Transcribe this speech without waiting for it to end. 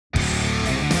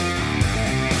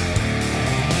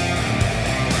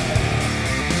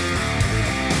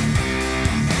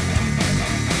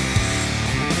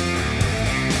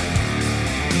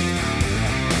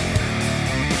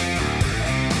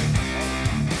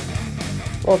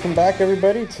Welcome back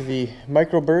everybody to the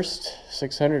Microburst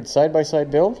 600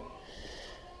 side-by-side build.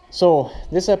 So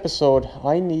this episode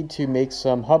I need to make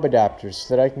some hub adapters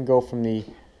so that I can go from the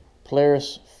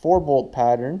Polaris 4-bolt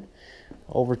pattern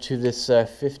over to this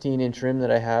 15-inch rim that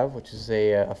I have, which is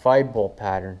a 5-bolt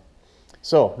pattern.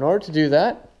 So in order to do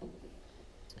that,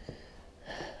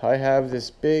 I have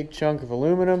this big chunk of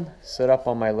aluminum set up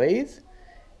on my lathe,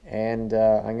 and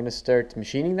I'm going to start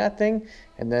machining that thing,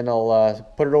 and then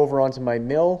I'll put it over onto my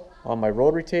mill on my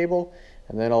rotary table,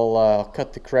 and then I'll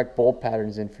cut the correct bolt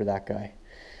patterns in for that guy.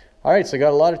 Alright, so I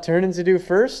got a lot of turning to do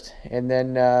first, and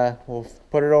then we'll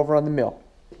put it over on the mill.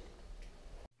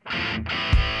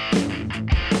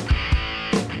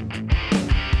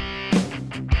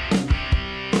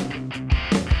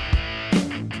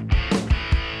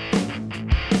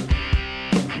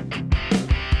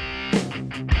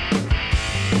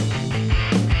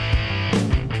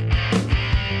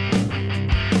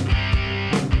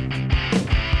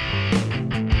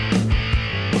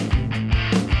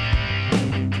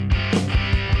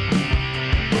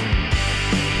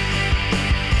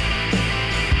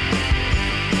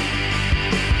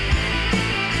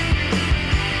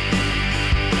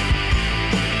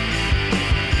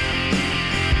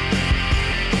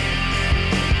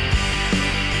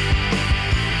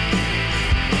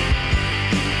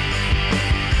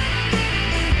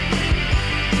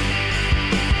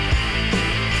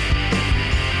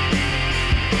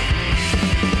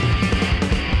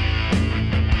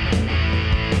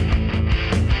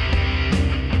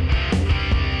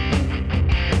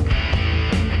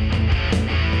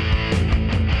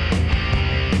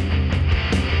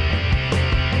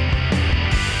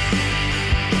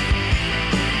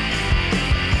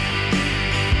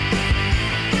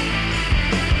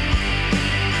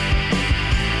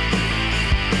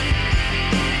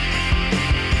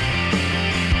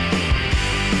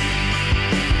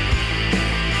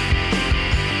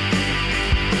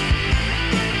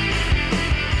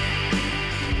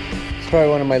 Probably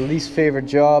one of my least favorite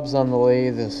jobs on the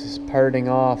lathe is parting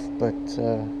off, but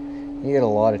you get a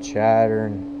lot of chatter.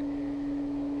 And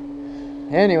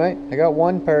anyway, I got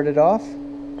one parted off,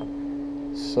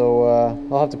 so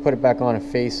I'll have to put it back on and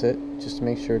face it just to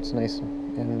make sure it's nice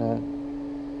and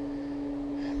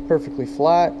perfectly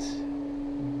flat.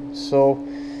 So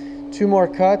 2 more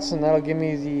cuts and that'll give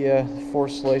me the 4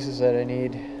 slices that I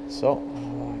need. So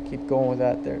keep going with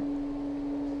that there.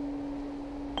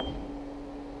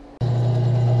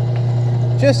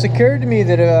 Just occurred to me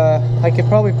that I could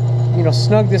probably,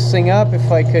 snug this thing up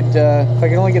if I could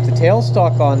only get the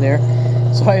tailstock on there.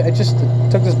 So I just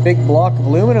took this big block of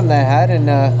aluminum that I had,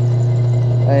 and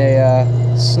I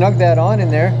snugged that on in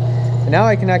there. And now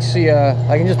I can actually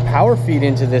I can just power feed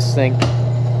into this thing.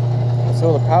 Let's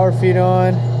throw the power feed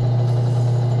on.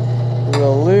 A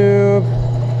little lube.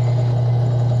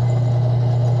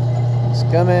 It's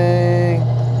coming.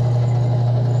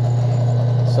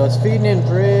 So it's feeding in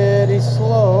pretty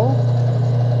slow.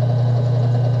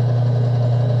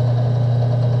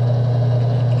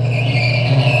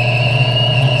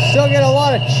 Still get a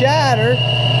lot of chatter.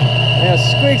 It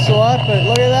squeaks a lot, but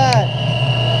look at that.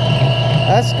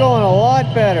 That's going a lot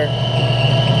better.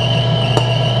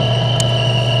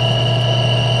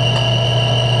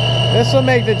 This will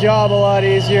make the job a lot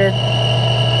easier.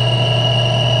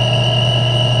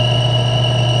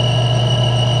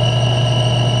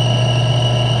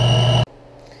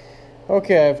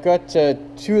 Okay, I've got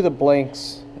 2 of the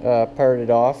blanks parted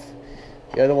off.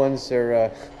 The other ones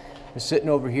are sitting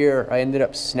over here. I ended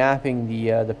up snapping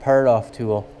the part off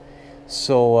tool,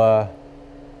 so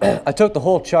I took the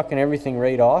whole chuck and everything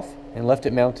right off and left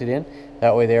it mounted in.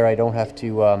 That way, there I don't have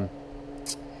to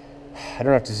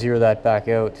zero that back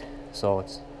out. So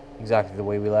it's exactly the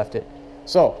way we left it.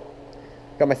 So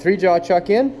got my 3-jaw chuck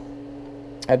in.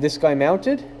 I have this guy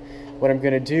mounted. What I'm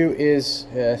going to do is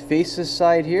face this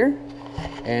side here.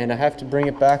 And I have to bring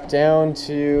it back down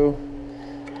to,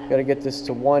 got to get this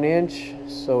to 1 inch,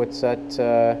 so it's at,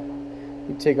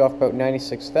 you take off about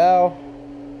 96 thou,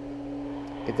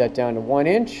 get that down to 1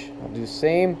 inch, I'll do the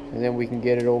same, and then we can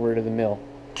get it over to the mill.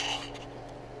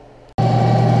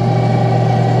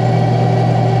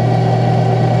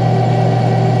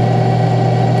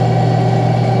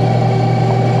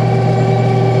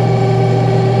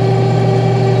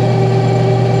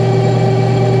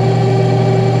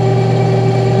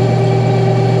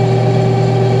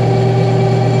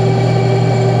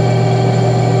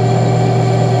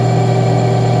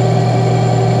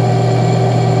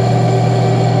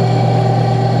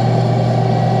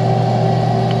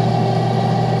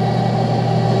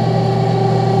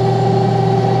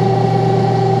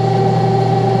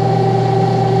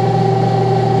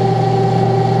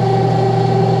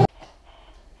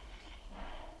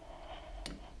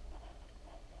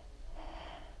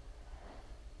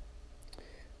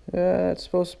 it's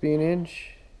supposed to be 1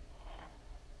 inch.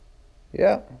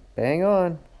 Yeah, bang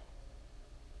on.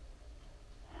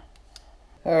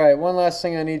 Alright, one last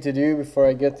thing I need to do before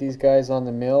I get these guys on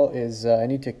the mill is I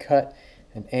need to cut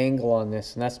an angle on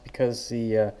this, and that's because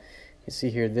the you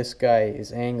see here, this guy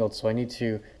is angled, so I need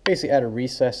to basically add a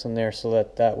recess in there so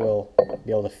that that will be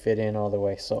able to fit in all the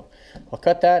way. So I'll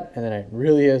cut that, and then it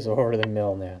really is over to the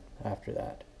mill now after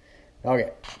that. Okay.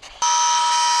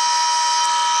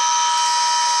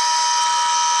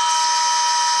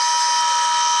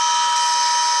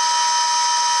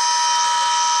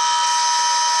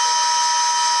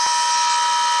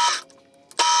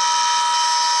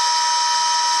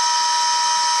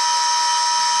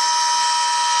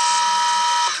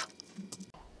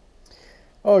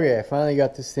 Okay, I finally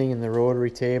got this thing in the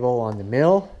rotary table on the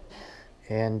mill,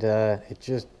 and it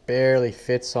just barely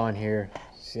fits on here.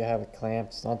 See, I have it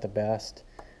clamped. It's not the best,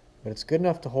 but it's good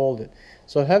enough to hold it.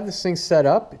 So I have this thing set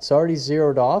up. It's already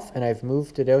zeroed off, and I've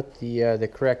moved it out the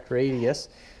correct radius.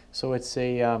 So it's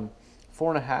a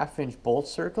 4.5 inch bolt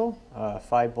circle,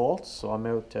 5 bolts. So I'm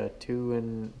out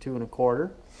 2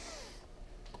 1/4.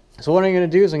 So what I'm going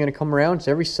to do is I'm going to come around. It's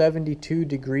every 72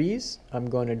 degrees. I'm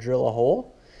going to drill a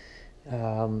hole.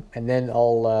 And then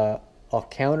I'll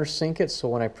countersink it, so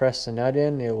when I press the nut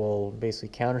in, it will basically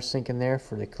countersink in there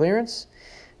for the clearance.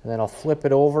 And then I'll flip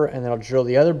it over, and then I'll drill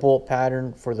the other bolt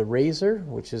pattern for the razor,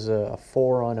 which is a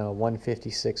 4 on a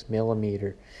 156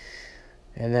 millimeter.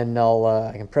 And then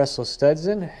I can press those studs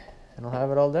in, and I'll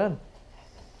have it all done.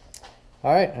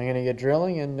 All right, I'm gonna get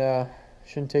drilling, and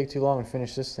shouldn't take too long to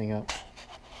finish this thing up.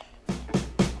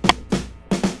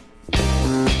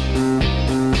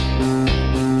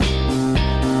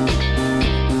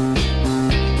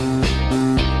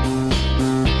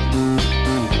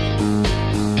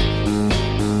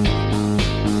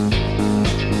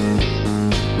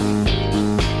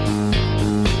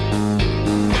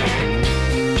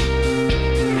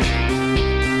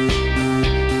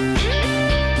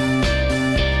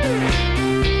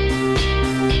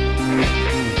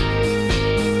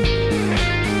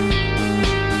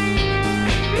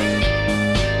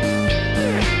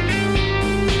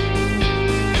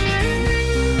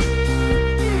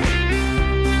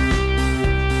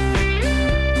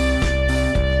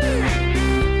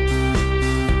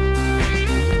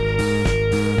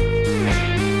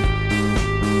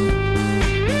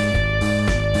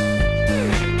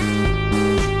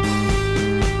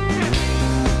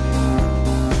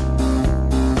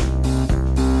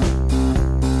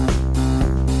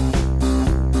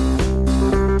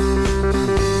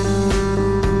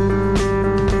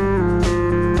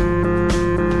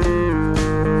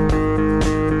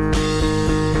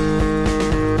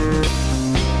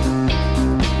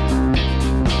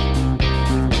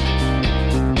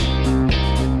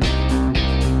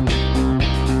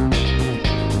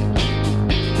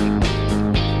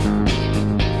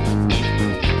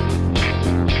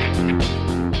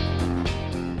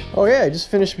 Oh yeah, I just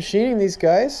finished machining these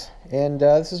guys, and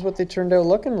this is what they turned out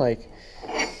looking like.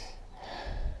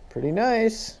 Pretty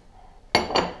nice.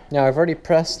 Now I've already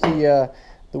pressed the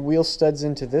wheel studs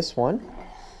into this one.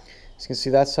 As you can see,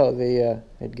 that's how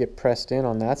they'd get pressed in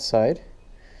on that side.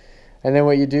 And then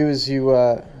what you do is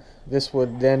this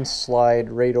would then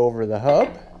slide right over the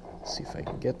hub. Let's see if I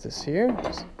can get this here.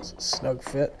 It's a snug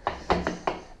fit.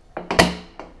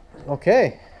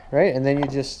 Okay, right, and then you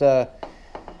just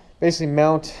basically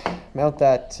mount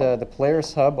that the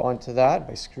Polaris hub onto that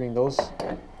by screwing those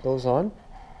on,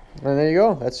 and there you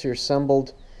go. That's your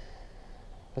assembled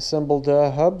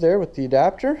hub there with the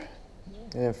adapter.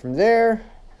 And then from there,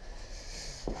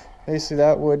 basically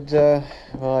that would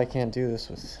well, I can't do this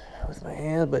with my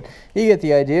hand, but you get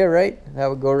the idea, right? That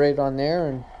would go right on there,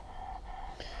 and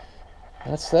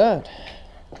that's that.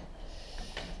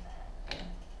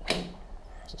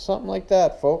 So something like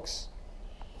that, folks.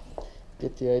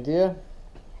 Get the idea?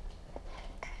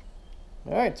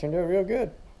 Alright, turned out real good.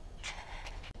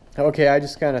 Okay, I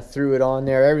just kind of threw it on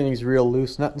there. Everything's real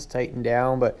loose, nothing's tightened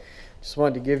down, but just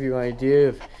wanted to give you an idea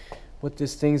of what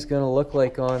this thing's going to look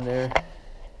like on there.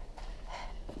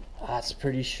 That's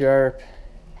pretty sharp.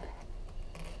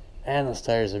 And those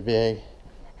tires are big.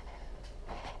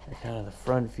 They're kind of the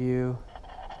front view.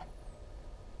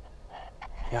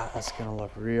 Yeah, that's going to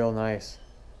look real nice.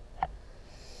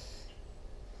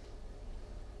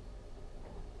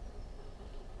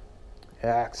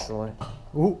 Excellent.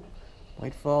 Ooh,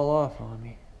 might fall off on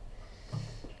me.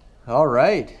 All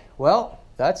right. Well,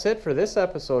 that's it for this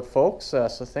episode, folks. So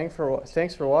thanks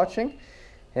for watching,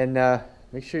 and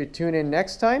make sure you tune in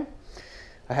next time.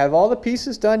 I have all the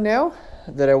pieces done now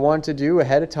that I want to do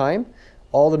ahead of time.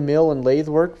 All the mill and lathe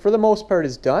work, for the most part,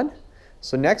 is done.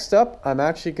 So next up, I'm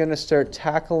actually going to start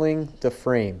tackling the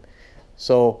frame.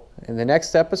 So in the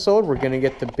next episode, we're going to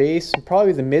get the base and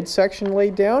probably the midsection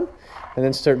laid down, and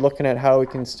then start looking at how we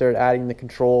can start adding the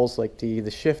controls like the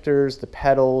shifters, the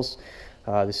pedals,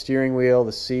 the steering wheel,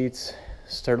 the seats,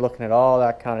 start looking at all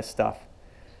that kind of stuff.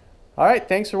 Alright,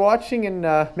 thanks for watching,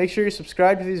 and make sure you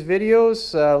subscribe to these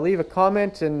videos, leave a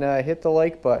comment, and hit the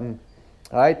like button.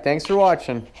 Alright, thanks for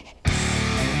watching.